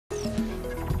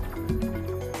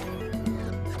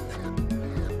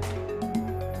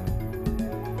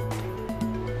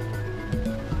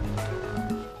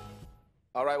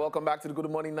All right, welcome back to the Good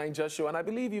Morning Niger show. And I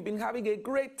believe you've been having a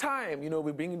great time. You know,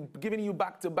 we've been giving you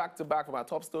back to back from our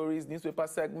top stories, newspaper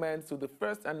segments, to the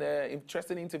first and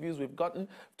interesting interviews we've gotten,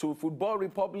 to Football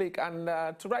Republic. And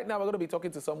to right now, we're going to be talking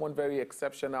to someone very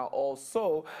exceptional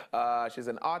also. She's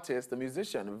an artist, a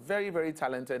musician, a very, very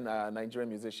talented Nigerian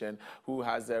musician who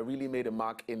has really made a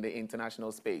mark in the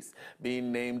international space,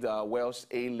 being named Welsh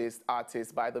A-list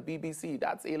artist by the BBC.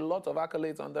 That's a lot of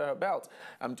accolades under her belt.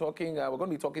 I'm talking, we're going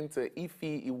to be talking to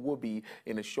Iwobi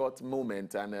in a short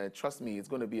moment, and trust me, it's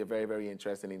going to be a very, very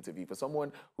interesting interview for someone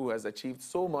who has achieved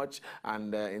so much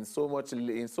and in so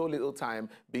little time,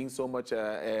 being so much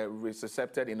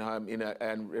recepted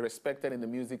and respected in the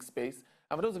music space.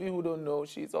 And for those of you who don't know,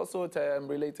 she's also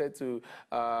related to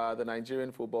the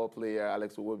Nigerian football player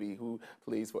Alex Iwobi, who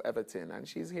plays for Everton. And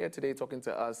she's here today talking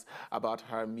to us about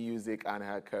her music and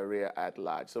her career at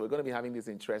large. So we're going to be having this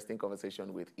interesting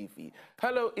conversation with Ife.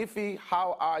 Hello, Ife.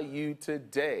 How are you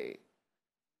today?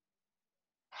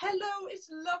 Hello. It's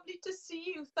lovely to see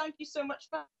you. Thank you so much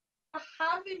for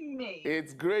having me.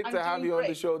 It's great to have you on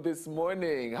the show this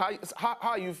morning. How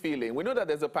are you feeling? We know that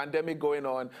there's a pandemic going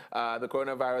on, the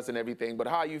coronavirus and everything, but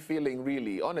how are you feeling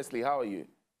really? Honestly, how are you?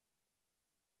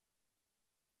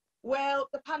 Well,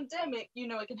 the pandemic, you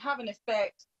know, it can have an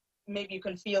effect. Maybe you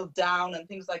can feel down and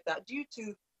things like that due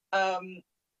to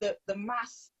the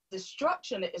mass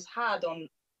destruction it has had on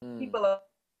people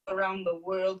around the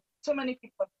world. So many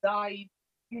people have died.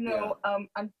 You know,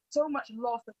 and so much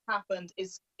loss has happened.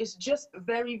 It's just a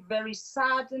very, very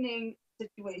saddening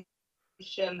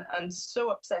situation and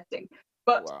so upsetting.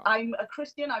 But I'm a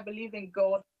Christian. I believe in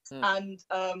God. And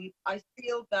I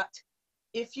feel that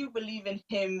if you believe in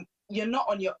him, you're not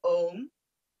on your own.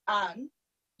 And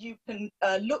you can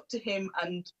look to him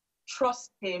and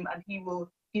trust him, and he will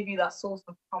give you that source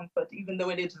of comfort, even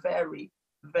though it is very,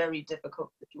 very difficult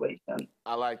situation.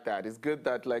 I like that. It's good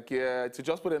that, like, to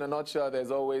just put in a nutshell, there's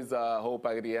always hope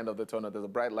at the end of the tunnel. There's a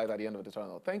bright light at the end of the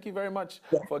tunnel. Thank you very much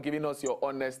for giving us your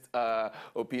honest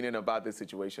opinion about this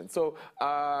situation. So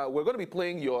we're going to be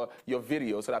playing your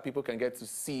video so that people can get to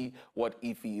see what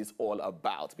Ife is all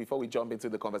about before we jump into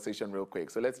the conversation real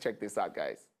quick. So let's check this out,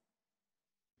 guys.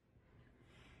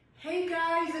 Hey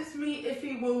guys, it's me,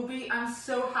 Iwobi. I'm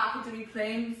so happy to be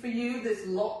playing for you this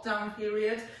lockdown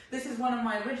period. This is one of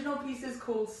my original pieces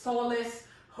called Solace.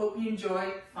 Hope you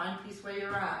enjoy. Find peace where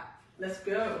you're at. Let's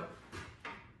go.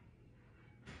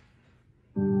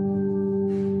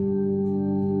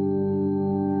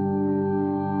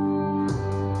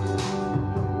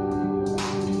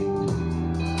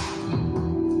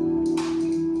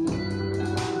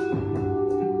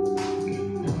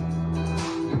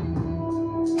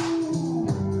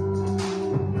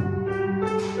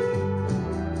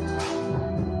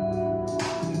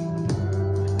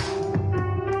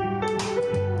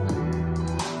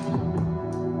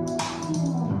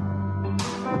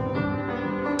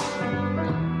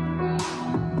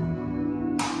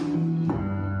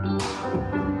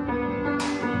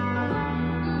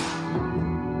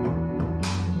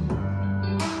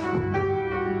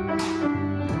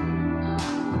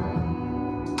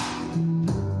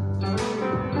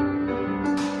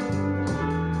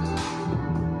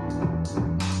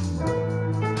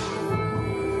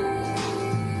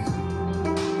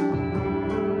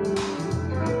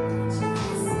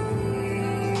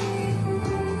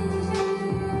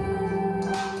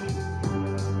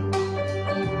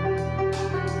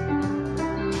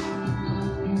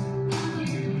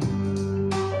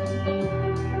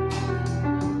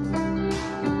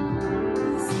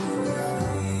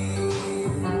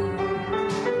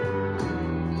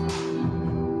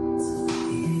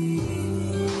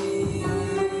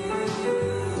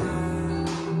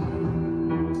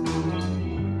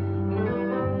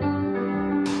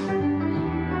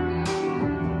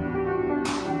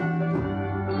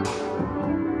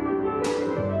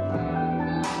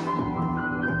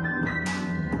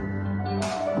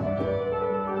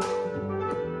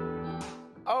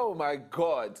 Oh my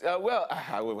God. Well,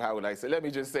 how would I say? Let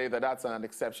me just say that that's an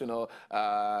exceptional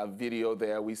video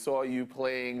there. We saw you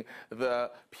playing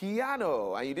the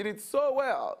piano, and you did it so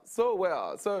well, so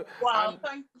well. So wow,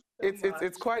 thank you so much.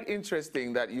 It's quite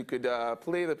interesting that you could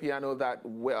play the piano that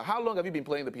well. How long have you been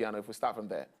playing the piano, if we start from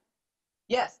there?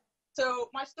 Yes. So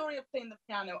my story of playing the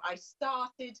piano, I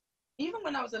started even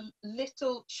when I was a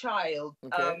little child,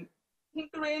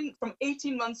 tinkering from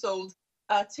 18 months old.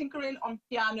 Tinkering on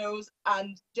pianos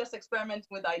and just experimenting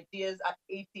with ideas at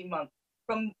 18 months.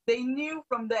 They knew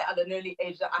from there at an early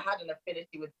age that I had an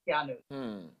affinity with pianos.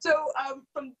 So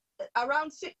from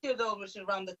around 6 years old, which is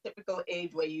around the typical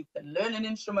age where you can learn an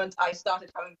instrument, I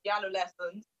started having piano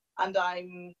lessons. and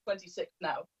I'm 26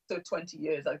 now. So 20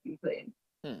 years I've been playing.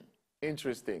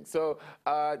 Interesting. So,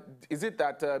 is it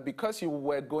that because you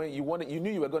were going, you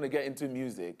knew you were going to get into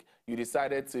music, you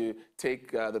decided to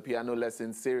take the piano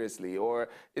lessons seriously, or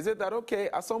is it that okay,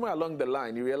 somewhere along the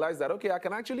line you realized that okay, I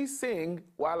can actually sing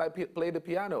while I play the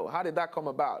piano? How did that come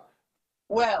about?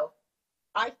 Well,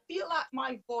 I feel like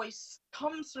my voice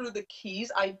comes through the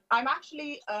keys. I'm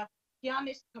actually a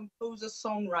pianist, composer,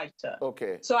 songwriter.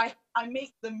 Okay. So I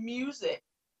make the music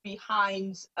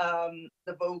behind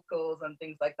the vocals and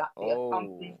things like that. The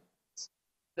accompaniment,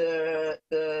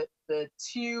 the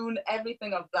tune,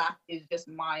 everything of that is just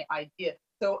my idea.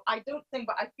 So I don't think,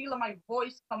 but I feel like my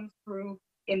voice comes through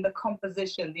in the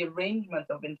composition, the arrangement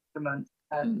of instruments,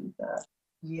 and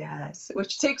yes,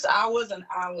 which takes hours and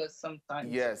hours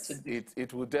sometimes. Yes,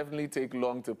 it will definitely take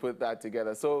long to put that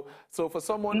together. So for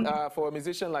someone, for a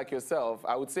musician like yourself,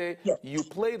 I would say yes. You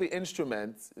play the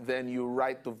instruments, then you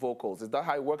write the vocals. Is that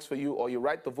how it works for you, or you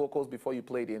write the vocals before you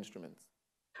play the instruments?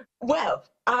 Well,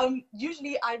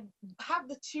 usually I have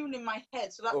the tune in my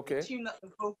head, so that's the tune that the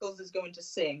vocals is going to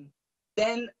sing.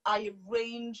 Then I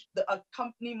arrange the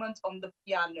accompaniment on the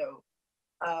piano.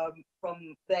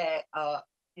 From there,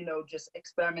 you know, just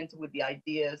experimenting with the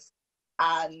ideas.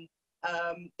 And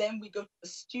then we go to the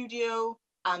studio,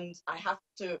 and I have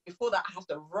to, before that, I have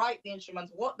to write the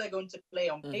instruments, what they're going to play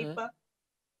on paper,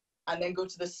 and then go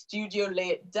to the studio, lay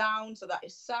it down so that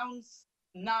it sounds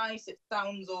nice, it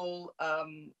sounds all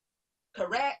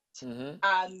correct.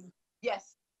 And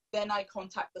yes, then I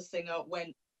contact the singer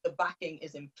when the backing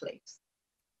is in place.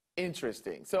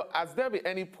 Interesting. So has there been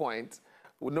any point,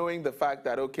 knowing the fact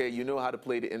that, okay, you know how to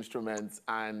play the instruments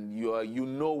and you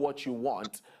know what you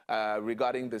want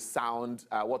regarding the sound,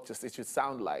 what it should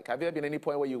sound like. Have there been any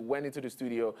point where you went into the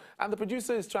studio and the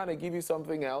producer is trying to give you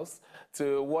something else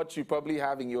to what you probably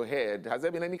have in your head? Has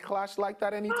there been any clash like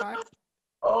that anytime?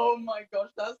 Oh my gosh,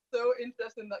 that's so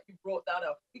interesting that you brought that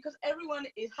up, because everyone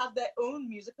has their own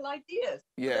musical ideas.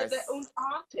 Yes. They're their own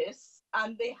artists,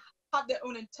 and they have their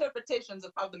own interpretations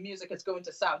of how the music is going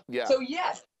to sound. Yeah. So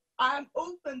yes, I'm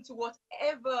open to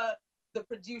whatever the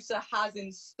producer has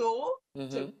in store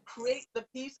to create the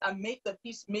piece and make the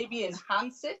piece, maybe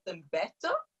enhance it and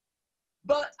better.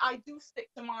 But I do stick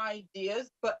to my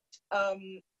ideas, but,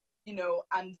 you know,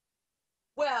 and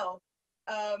well,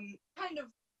 kind of,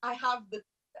 I have the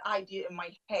idea in my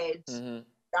head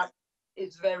that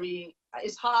is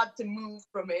it's hard to move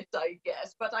from it, I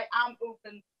guess, but I am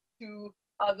open to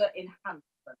other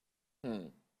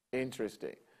enhancements.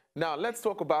 Interesting. Now, let's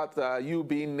talk about you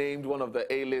being named one of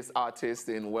the A-list artists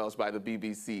in Wales by the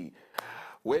BBC.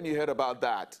 When you heard about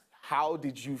that, how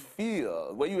did you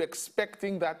feel? Were you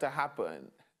expecting that to happen?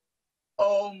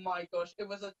 Oh my gosh, it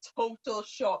was a total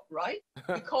shock, right?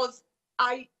 Because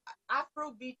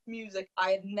Afrobeat music, I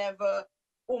had never,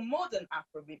 or modern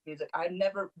Afrobeat music, I had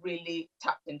never really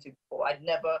tapped into before. I'd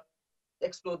never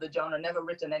explored the genre, never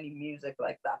written any music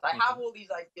like that. I have all these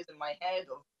ideas in my head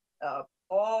of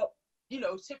pop, you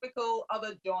know, typical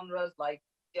other genres like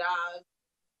jazz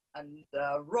and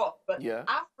rock, but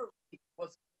Afrobeat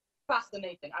was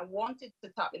fascinating. I wanted to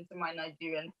tap into my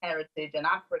Nigerian heritage and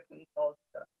African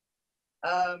culture.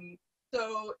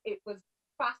 So it was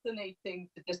fascinating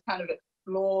to just kind of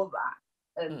explore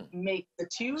that and make the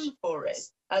tune for it.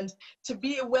 And to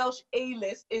be a Welsh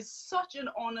A-list is such an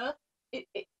honor.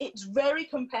 It's very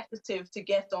competitive to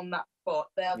get on that spot.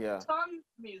 There are tons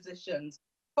of musicians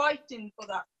fighting for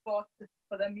that spot,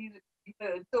 for their music to be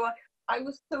heard. So I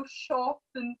was so shocked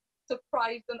and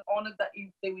surprised and honored that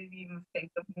they would even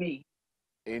think of me.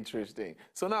 Interesting.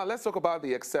 So now let's talk about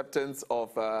the acceptance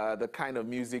of the kind of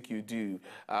music you do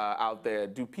out there.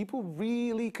 Do people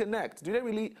really connect? Do they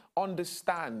really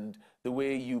understand the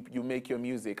way you make your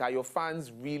music? Are your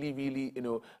fans really, you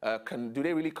know, do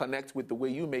they really connect with the way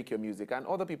you make your music? And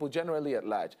other people generally at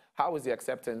large, how is the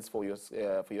acceptance for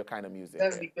your kind of music?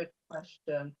 Very good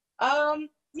question.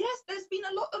 Yes, there's been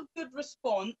a lot of good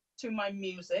response to my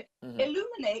music.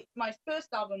 Illuminate, my first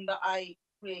album that I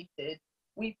created,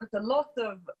 we put a lot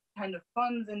of kind of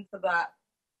funds into that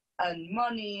and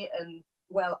money, and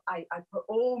well, I put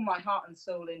all my heart and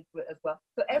soul into it as well.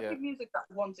 So every music that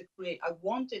I want to create, I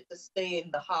want it to stay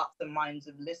in the hearts and minds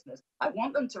of listeners. I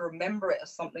want them to remember it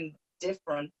as something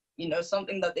different, you know,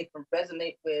 something that they can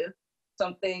resonate with,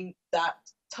 something that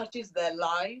touches their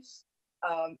lives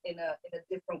in a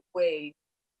different way,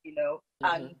 you know.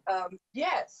 And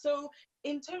yeah, so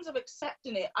in terms of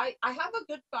accepting it, I have a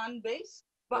good fan base.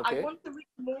 But I want to reach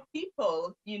more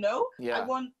people, you know? I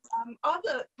want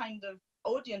other kind of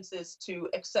audiences to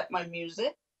accept my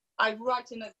music. I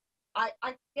write in a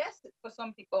I guess for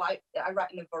some people, I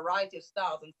write in a variety of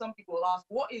styles, and some people will ask,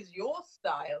 "What is your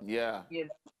style?" Yeah. You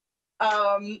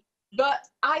know. But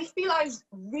I feel I've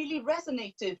really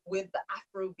resonated with the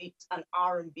Afrobeat and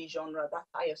R&B genre that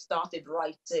I have started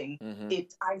writing.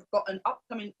 I've got an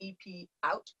upcoming EP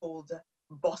out called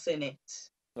Bossin' It.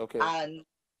 Okay. And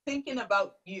Thinking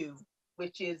About You,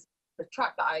 which is the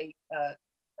track that I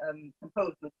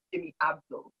composed with Jimmy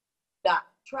Abdul. That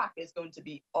track is going to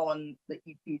be on the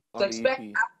EP. So expect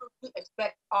Afrobeat,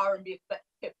 expect R&B, expect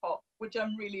hip hop, which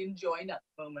I'm really enjoying at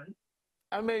the moment.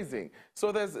 Amazing.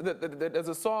 So there's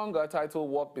a song titled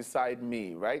 "Walk Beside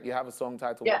Me," right? You have a song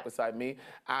titled "Walk Beside Me,"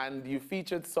 and you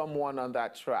featured someone on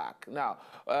that track. Now,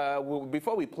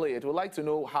 before we play it, we'd like to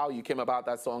know how you came about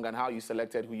that song and how you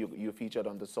selected who you featured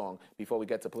on the song before we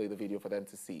get to play the video for them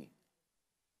to see.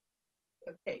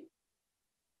 Okay.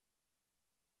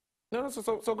 No,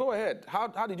 so go ahead.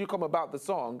 How did you come about the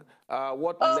song?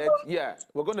 What led? Yeah,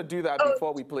 we're going to do that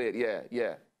before we play it.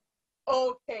 Yeah.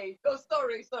 Okay. Oh,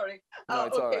 sorry. No,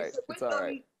 it's all right. So It's all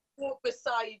right. Walk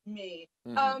Beside Me.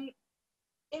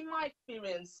 In my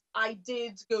experience, I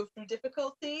did go through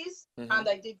difficulties and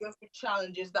I did go through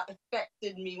challenges that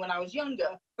affected me when I was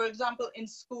younger. For example, in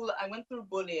school, I went through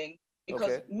bullying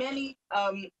because many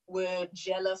were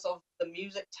jealous of the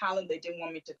music talent. They didn't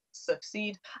want me to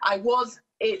succeed. I was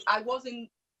in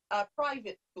a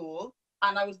private school,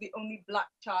 and I was the only Black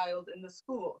child in the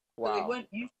school. Wow. So they weren't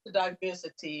used to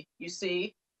diversity, you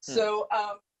see. So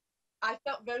I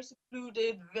felt very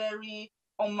secluded, very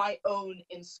on my own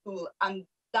in school. And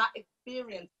that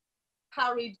experience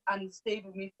carried and stayed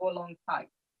with me for a long time.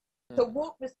 So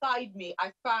Walk Beside Me,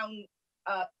 I found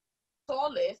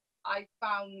solace, I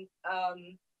found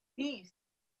peace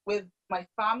with my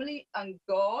family and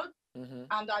God.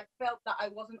 And I felt that I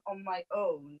wasn't on my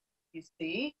own, you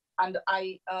see. And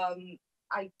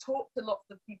I talked to lots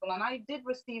of people, and I did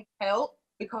receive help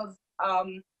because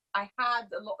I had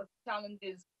a lot of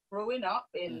challenges growing up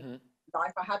in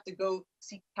life. I had to go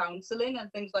seek counseling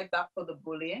and things like that for the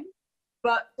bullying.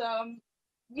 But through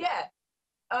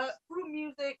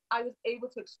music, I was able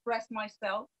to express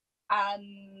myself,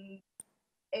 and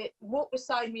Walk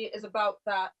Beside Me is about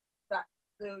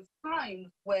those times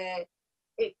where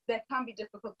there can be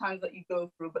difficult times that you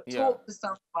go through, but talk to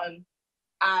someone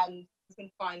and you can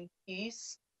find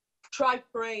peace. Try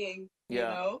praying, you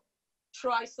know,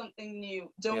 try something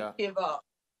new. Don't give up.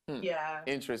 Yeah.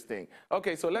 Interesting.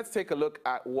 Okay, so let's take a look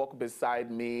at Walk Beside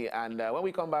Me, and when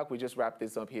we come back, we just wrap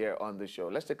this up here on the show.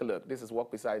 Let's take a look. This is Walk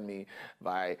Beside Me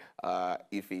by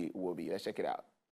Iwobi. Let's check it out.